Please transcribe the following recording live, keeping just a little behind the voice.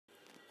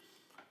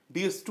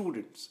Dear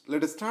students,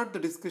 let us start the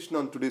discussion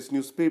on today's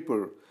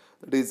newspaper,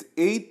 that is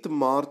 8th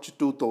March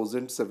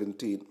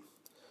 2017.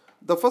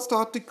 The first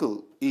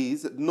article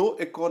is No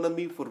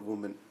Economy for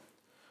Women.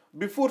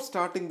 Before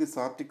starting this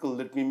article,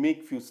 let me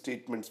make few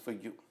statements for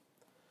you.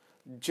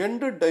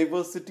 Gender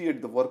diversity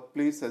at the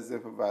workplace has a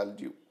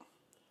value.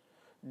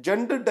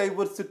 Gender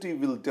diversity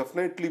will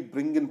definitely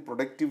bring in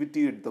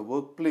productivity at the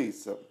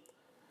workplace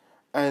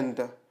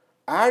and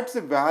adds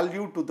a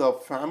value to the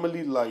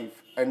family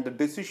life and the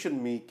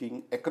decision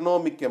making,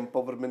 economic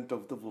empowerment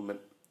of the woman.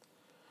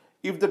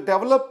 If the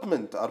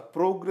development or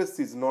progress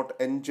is not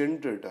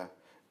engendered,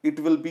 it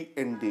will be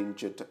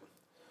endangered.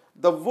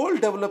 The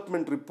World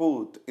Development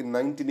Report in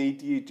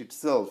 1988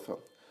 itself,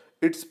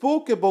 it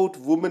spoke about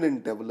women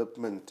in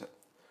development.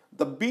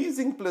 The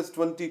Beijing Plus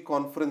 20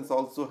 conference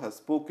also has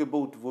spoke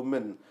about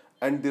women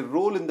and their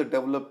role in the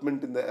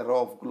development in the era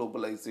of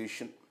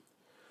globalization.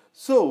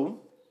 So,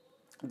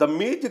 the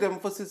major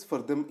emphasis for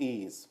them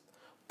is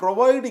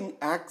providing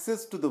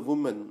access to the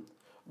women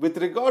with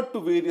regard to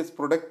various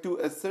productive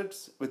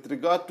assets, with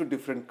regard to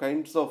different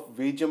kinds of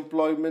wage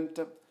employment,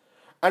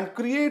 and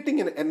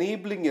creating an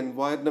enabling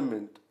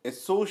environment, a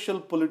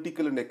social,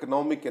 political, and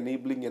economic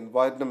enabling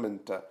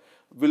environment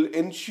will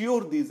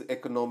ensure these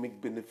economic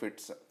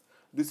benefits.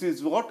 This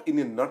is what, in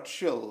a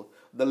nutshell,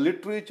 the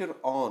literature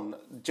on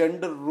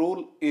gender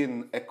role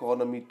in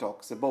economy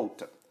talks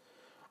about.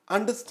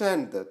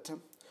 Understand that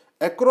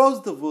across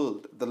the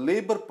world, the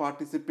labor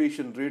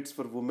participation rates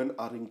for women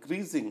are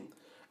increasing,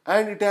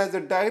 and it has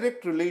a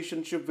direct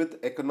relationship with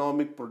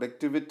economic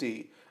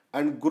productivity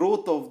and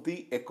growth of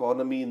the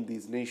economy in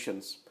these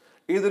nations.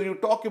 Either you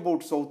talk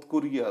about South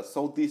Korea,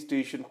 Southeast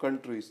Asian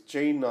countries,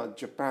 China,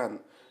 Japan,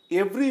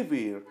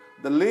 everywhere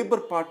the labor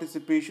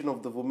participation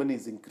of the woman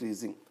is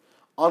increasing.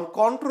 On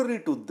contrary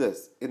to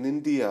this, in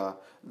India,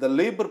 the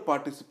labor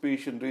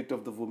participation rate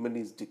of the woman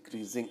is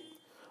decreasing.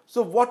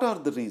 So what are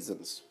the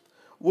reasons?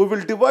 We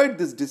will divide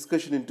this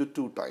discussion into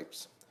two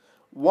types.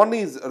 One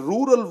is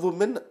rural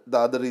women, the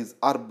other is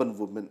urban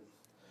women.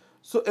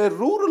 So a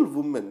rural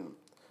woman,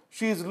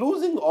 she is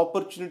losing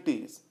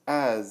opportunities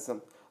as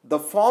the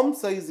farm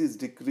size is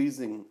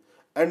decreasing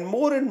and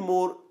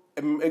more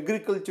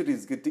agriculture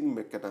is getting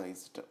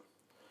mechanized.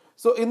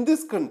 So in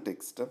this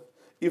context,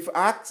 if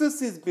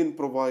access is being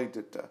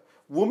provided,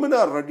 women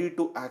are ready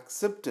to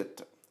accept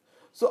it.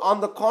 So on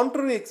the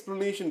contrary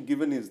explanation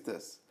given is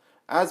this: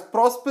 as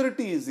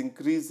prosperity is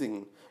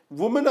increasing,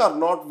 women are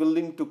not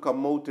willing to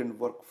come out and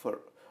work for,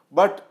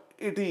 but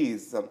it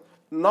is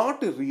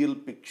not a real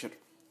picture.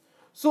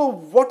 So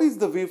what is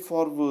the way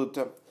forward?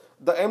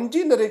 The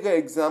MG Narega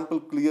example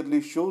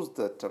clearly shows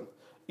that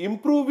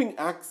improving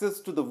access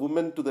to the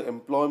women to the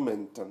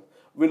employment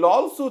will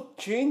also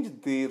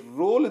change their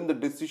role in the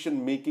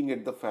decision making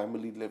at the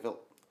family level.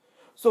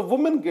 So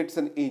woman gets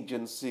an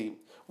agency,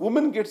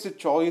 woman gets a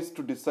choice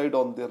to decide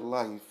on their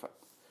life.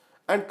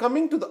 And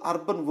coming to the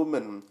urban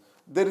woman,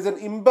 there is an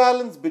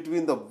imbalance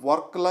between the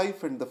work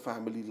life and the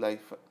family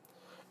life.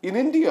 In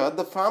India,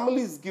 the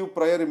families give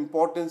prior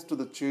importance to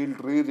the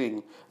child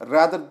rearing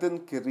rather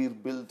than career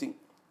building.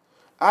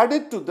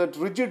 Added to that,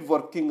 rigid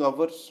working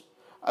hours,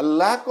 a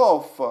lack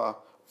of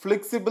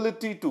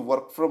flexibility to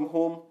work from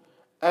home,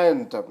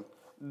 and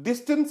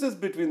distances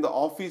between the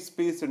office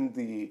space and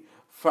the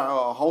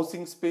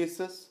housing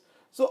spaces.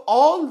 So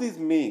all these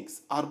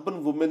makes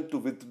urban women to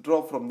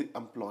withdraw from the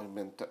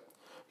employment.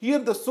 Here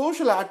the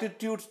social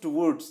attitudes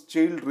towards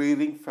child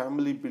rearing,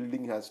 family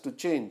building has to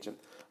change.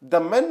 The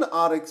men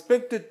are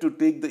expected to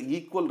take the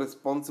equal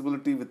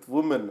responsibility with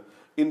women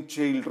in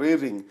child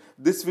rearing.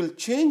 This will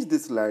change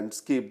this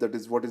landscape. That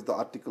is what the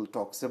article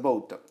talks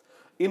about.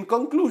 In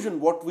conclusion,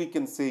 what we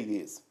can say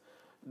is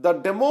the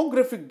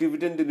demographic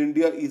dividend in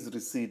India is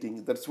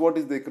receding. That's what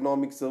the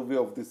economic survey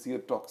of this year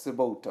talks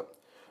about.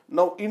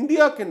 Now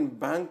India can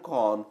bank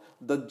on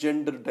the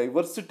gender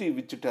diversity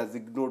which it has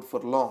ignored for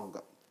long.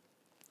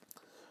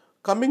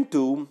 Coming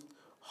to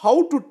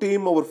how to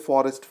tame our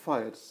forest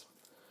fires.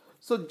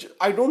 So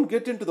I don't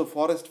get into the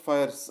forest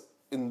fires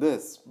in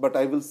this, but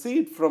I will see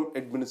it from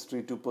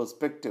administrative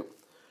perspective.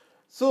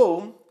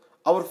 So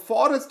our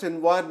forest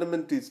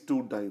environment is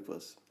too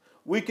diverse.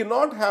 We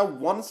cannot have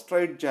one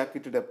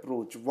straight-jacketed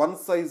approach, one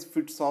size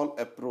fits all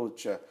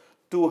approach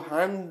to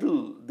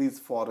handle these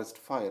forest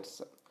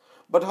fires.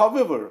 But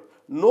however,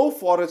 no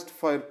forest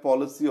fire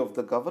policy of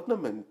the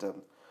government,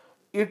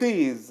 it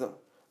is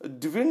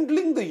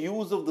dwindling the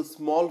use of the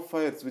small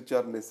fires which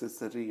are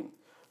necessary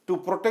to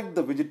protect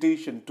the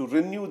vegetation, to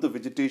renew the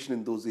vegetation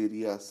in those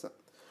areas.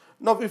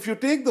 Now, if you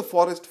take the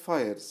forest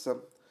fires,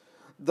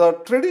 the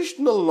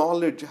traditional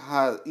knowledge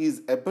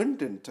is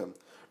abundant.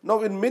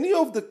 Now, in many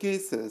of the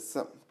cases,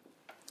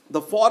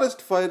 the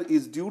forest fire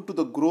is due to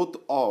the growth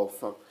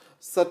of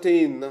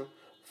certain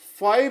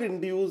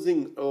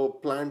fire-inducing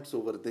plants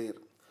over there.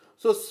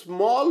 So,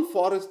 small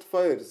forest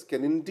fires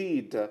can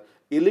indeed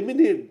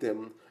eliminate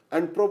them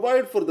and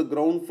provide for the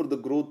ground for the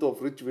growth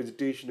of rich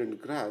vegetation and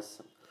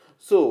grass.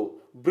 So,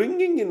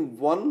 bringing in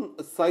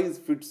one size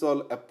fits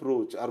all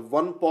approach or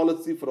one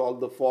policy for all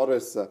the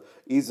forests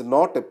is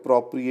not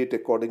appropriate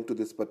according to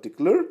this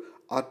particular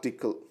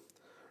article.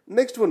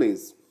 Next one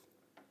is,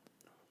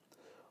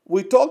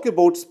 we talk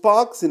about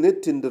sparks in a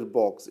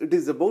tinderbox. It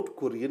is about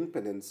Korean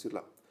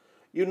Peninsula.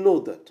 You know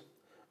that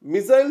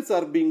missiles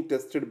are being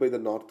tested by the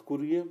North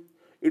Korea.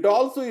 It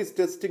also is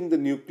testing the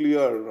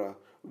nuclear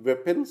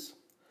weapons.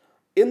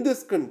 In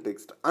this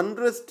context,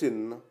 unrest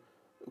in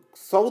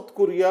South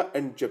Korea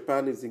and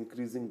Japan is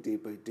increasing day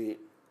by day.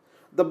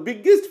 The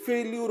biggest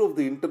failure of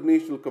the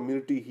international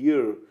community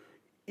here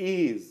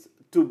is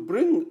to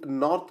bring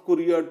North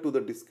Korea to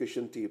the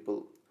discussion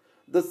table.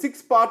 The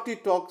six-party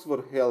talks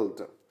were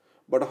held,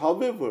 but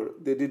however,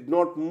 they did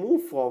not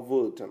move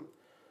forward.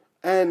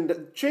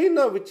 And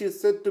China, which is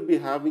said to be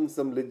having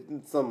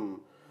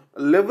some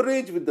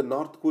leverage with the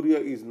North Korea,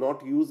 is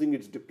not using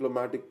its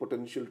diplomatic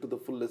potential to the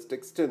fullest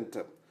extent.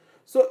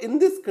 So in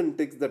this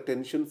context, the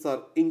tensions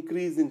are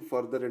increasing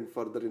further and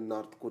further in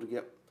North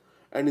Korea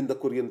and in the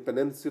Korean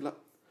Peninsula.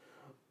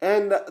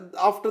 And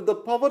after the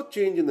power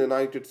change in the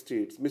United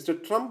States,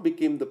 Mr. Trump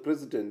became the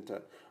president.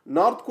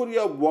 North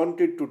Korea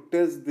wanted to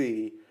test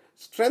the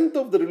strength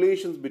of the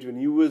relations between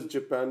US,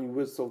 Japan,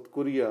 US, South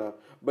Korea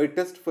by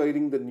test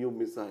firing the new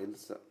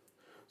missiles.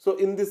 So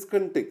in this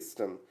context,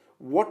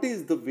 what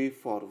is the way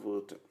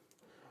forward?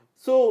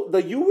 So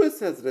the US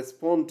has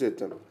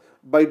responded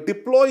by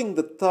deploying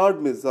the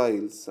third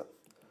missiles,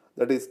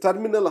 that is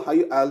terminal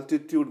high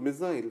altitude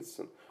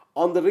missiles,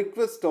 on the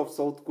request of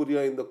South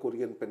Korea in the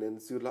Korean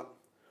Peninsula.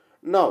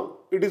 Now,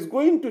 it is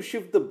going to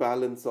shift the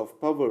balance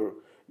of power.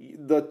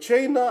 The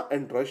China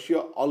and Russia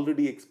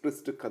already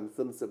expressed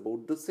concerns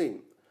about the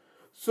same.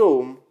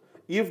 So,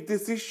 if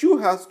this issue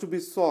has to be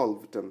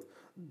solved,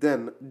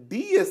 then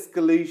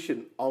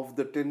de-escalation of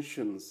the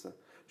tensions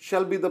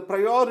shall be the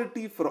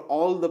priority for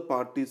all the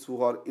parties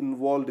who are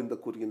involved in the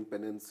Korean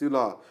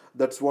Peninsula.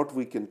 That's what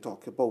we can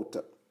talk about.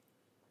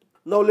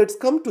 Now let's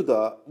come to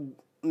the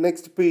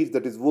next page,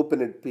 that is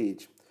open-end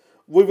page.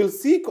 We will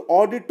seek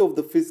audit of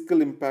the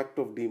fiscal impact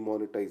of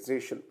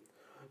demonetization.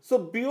 So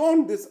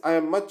beyond this, I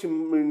am much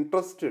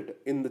interested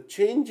in the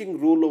changing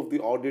role of the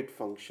audit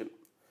function.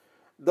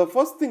 The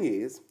first thing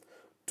is,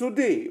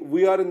 today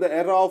we are in the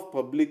era of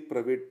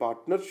public-private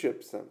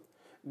partnerships.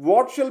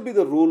 What shall be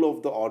the role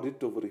of the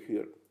audit over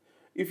here?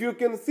 If you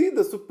can see,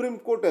 the Supreme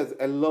Court has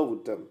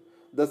allowed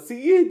the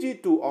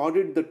CAG to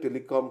audit the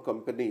telecom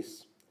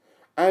companies,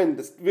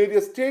 and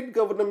various state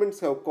governments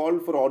have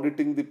called for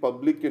auditing the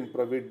public and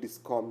private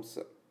discoms.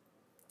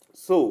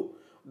 So,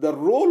 the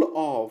role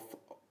of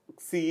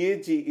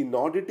CAG in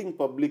auditing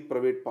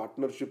public-private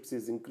partnerships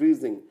is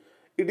increasing.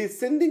 It is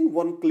sending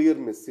one clear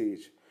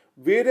message.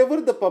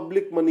 Wherever the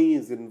public money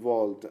is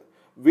involved,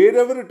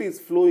 wherever it is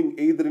flowing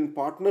either in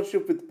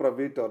partnership with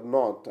private or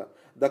not,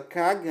 the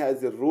CAG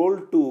has a role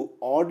to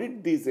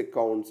audit these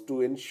accounts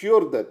to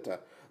ensure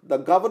that the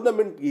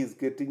government is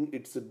getting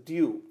its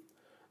due.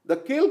 The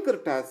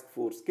Kelkar Task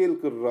Force,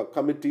 Kelkar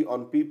Committee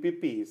on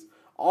PPPs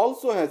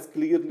also has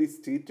clearly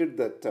stated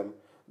that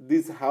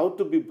these have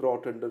to be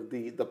brought under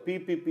the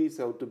PPPs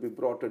have to be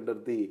brought under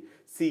the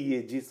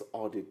CAG's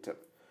audit.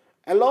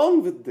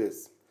 Along with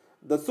this,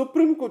 the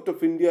Supreme Court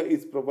of India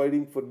is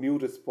providing for new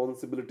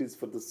responsibilities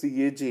for the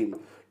CAG.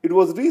 It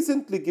was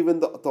recently given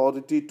the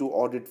authority to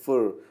audit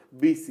for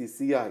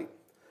BCCI.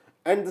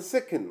 And the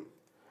second,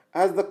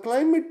 as the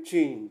climate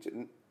change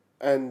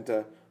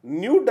and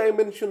new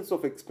dimensions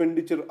of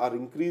expenditure are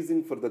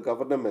increasing for the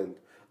government,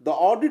 the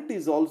audit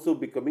is also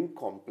becoming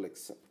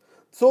complex.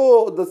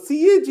 So the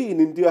CAG in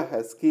India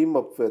has came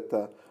up with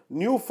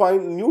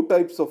new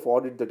types of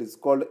audit that is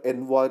called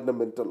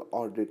environmental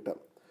audit.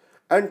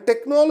 And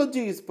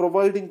technology is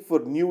providing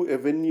for new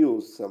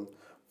avenues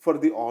for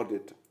the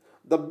audit.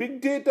 The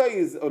big data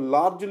is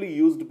largely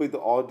used by the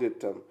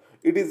audit.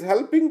 It is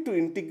helping to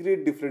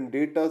integrate different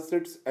data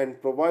sets and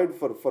provide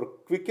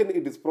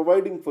it is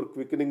providing for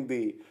quickening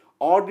the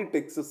audit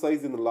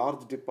exercise in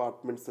large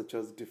departments such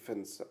as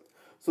defense.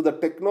 So the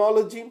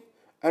technology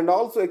and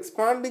also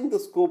expanding the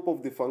scope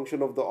of the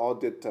function of the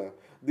audit,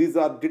 these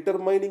are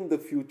determining the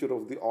future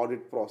of the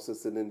audit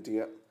process in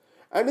India.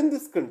 And in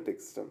this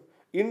context,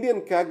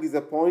 Indian CAG is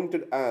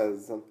appointed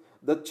as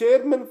the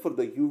chairman for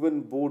the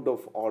UN Board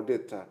of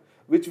Audit,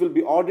 which will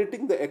be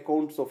auditing the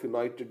accounts of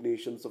United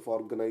Nations of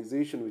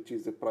organization, which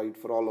is a pride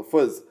for all of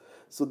us.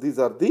 So these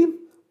are the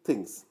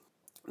things.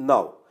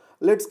 Now,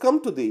 let's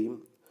come to the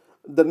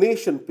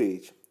nation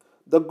page.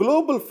 The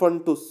Global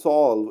Fund to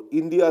solve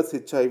India's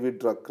HIV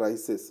drug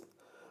crisis.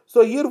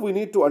 So here we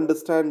need to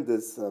understand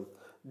this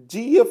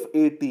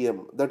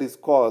GFATM, that is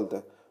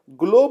called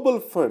Global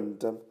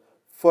Fund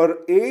for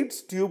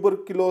AIDS,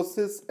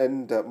 tuberculosis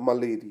and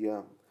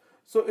malaria.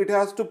 So it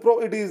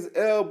is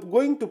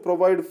going to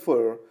provide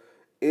for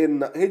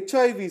in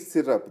HIV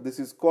syrup. This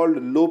is called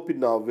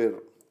lopinavir.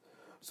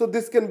 So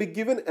this can be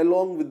given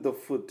along with the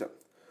food.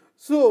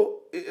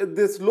 So,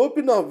 this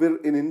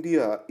lopinavir in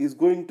India is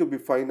going to be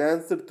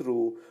financed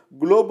through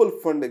global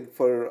funding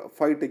for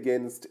fight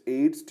against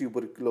AIDS,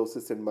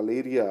 tuberculosis, and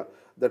malaria.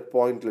 That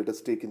point let us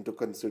take into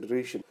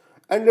consideration.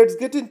 And let's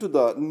get into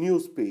the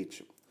news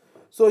page.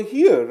 So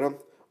here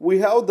we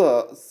have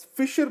the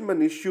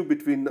fishermen issue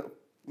between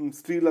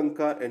Sri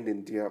Lanka and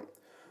India.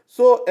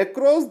 So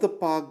across the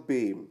Pak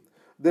Bay,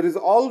 there is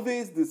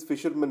always this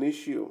fisherman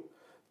issue.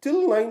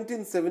 Till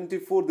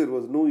 1974, there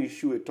was no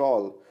issue at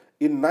all.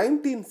 In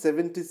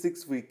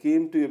 1976, we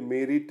came to a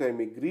maritime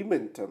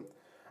agreement,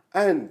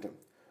 and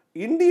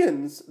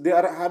Indians, they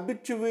are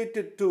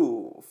habituated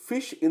to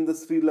fish in the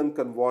Sri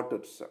Lankan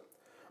waters.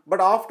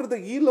 But after the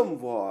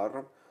Elam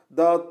War,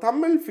 the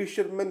Tamil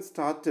fishermen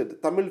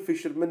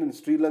in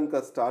Sri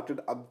Lanka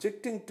started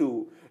objecting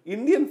to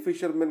Indian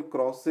fishermen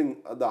crossing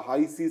the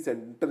high seas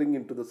and entering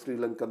into the Sri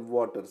Lankan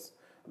waters.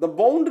 The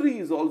boundary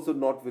is also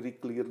not very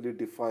clearly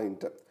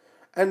defined.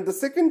 And the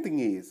second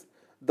thing is,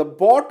 the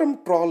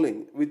bottom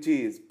trawling, which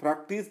is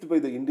practiced by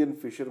the Indian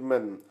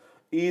fishermen,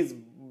 is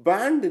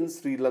banned in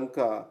Sri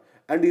Lanka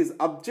and is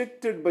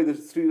objected by the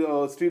Sri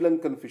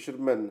Lankan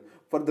fishermen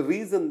for the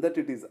reason that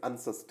it is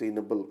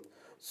unsustainable.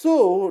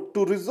 So,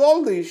 to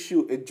resolve the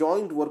issue, a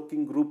joint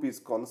working group is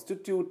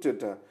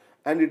constituted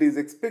and it is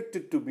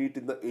expected to meet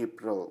in the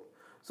April.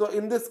 So,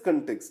 in this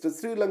context, the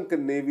Sri Lankan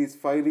Navy's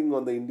firing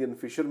on the Indian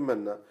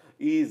fishermen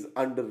is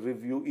under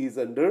review, is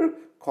under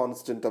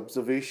constant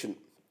observation.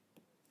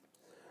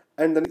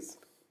 And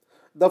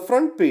the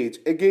front page,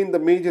 again the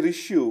major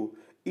issue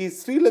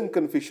is Sri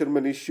Lankan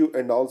fishermen issue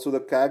and also the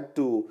CAG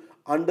to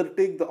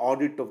undertake the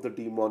audit of the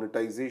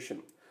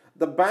demonetization.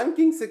 The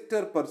banking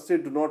sector per se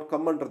do not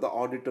come under the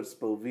auditor's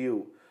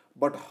purview,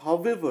 but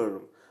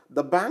however,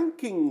 the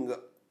banking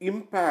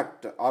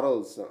impact or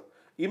else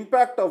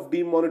impact of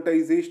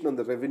demonetization on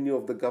the revenue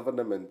of the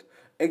government,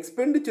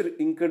 expenditure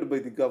incurred by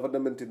the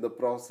government in the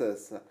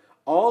process,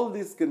 all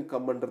these can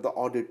come under the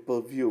audit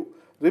purview.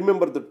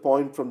 Remember that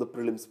point from the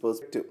prelims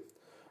perspective.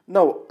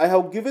 Now, I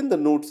have given the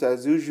notes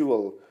as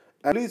usual,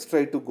 and please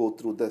try to go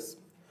through this.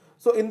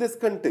 So, in this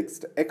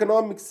context,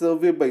 economic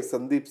survey by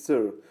Sandeep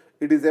sir,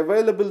 it is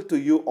available to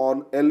you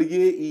on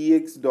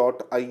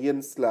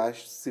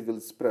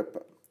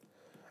laex.in/civils-prep.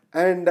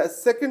 And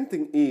second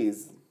thing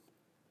is,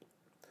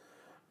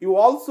 you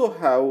also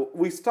have,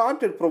 we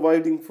started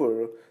providing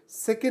for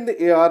second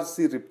ARC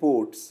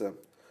reports.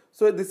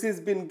 So this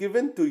has been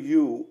given to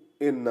you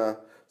in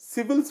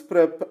Civils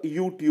Prep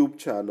YouTube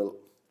channel.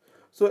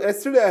 So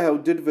yesterday I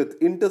have did with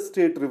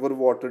interstate river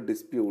water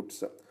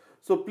disputes.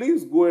 So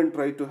please go and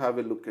try to have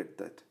a look at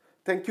that.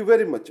 Thank you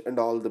very much and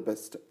all the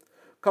best.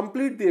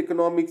 Complete the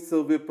economic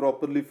survey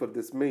properly for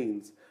this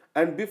mains.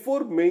 And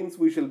before mains,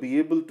 we shall be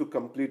able to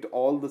complete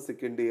all the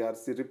second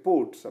ARC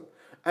reports.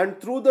 And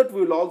through that,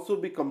 we will also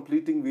be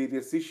completing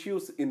various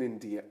issues in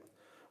India.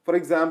 For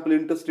example,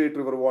 interstate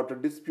river water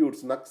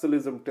disputes,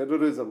 Naxalism,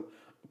 terrorism,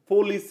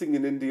 policing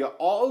in India,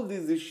 all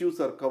these issues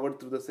are covered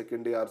through the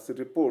second ARC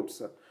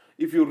reports.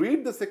 If you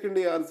read the second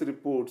ARC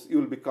reports, you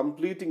will be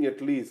completing at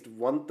least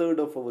 1/3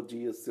 of our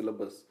GS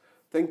syllabus.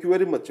 Thank you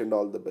very much and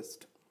all the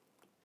best.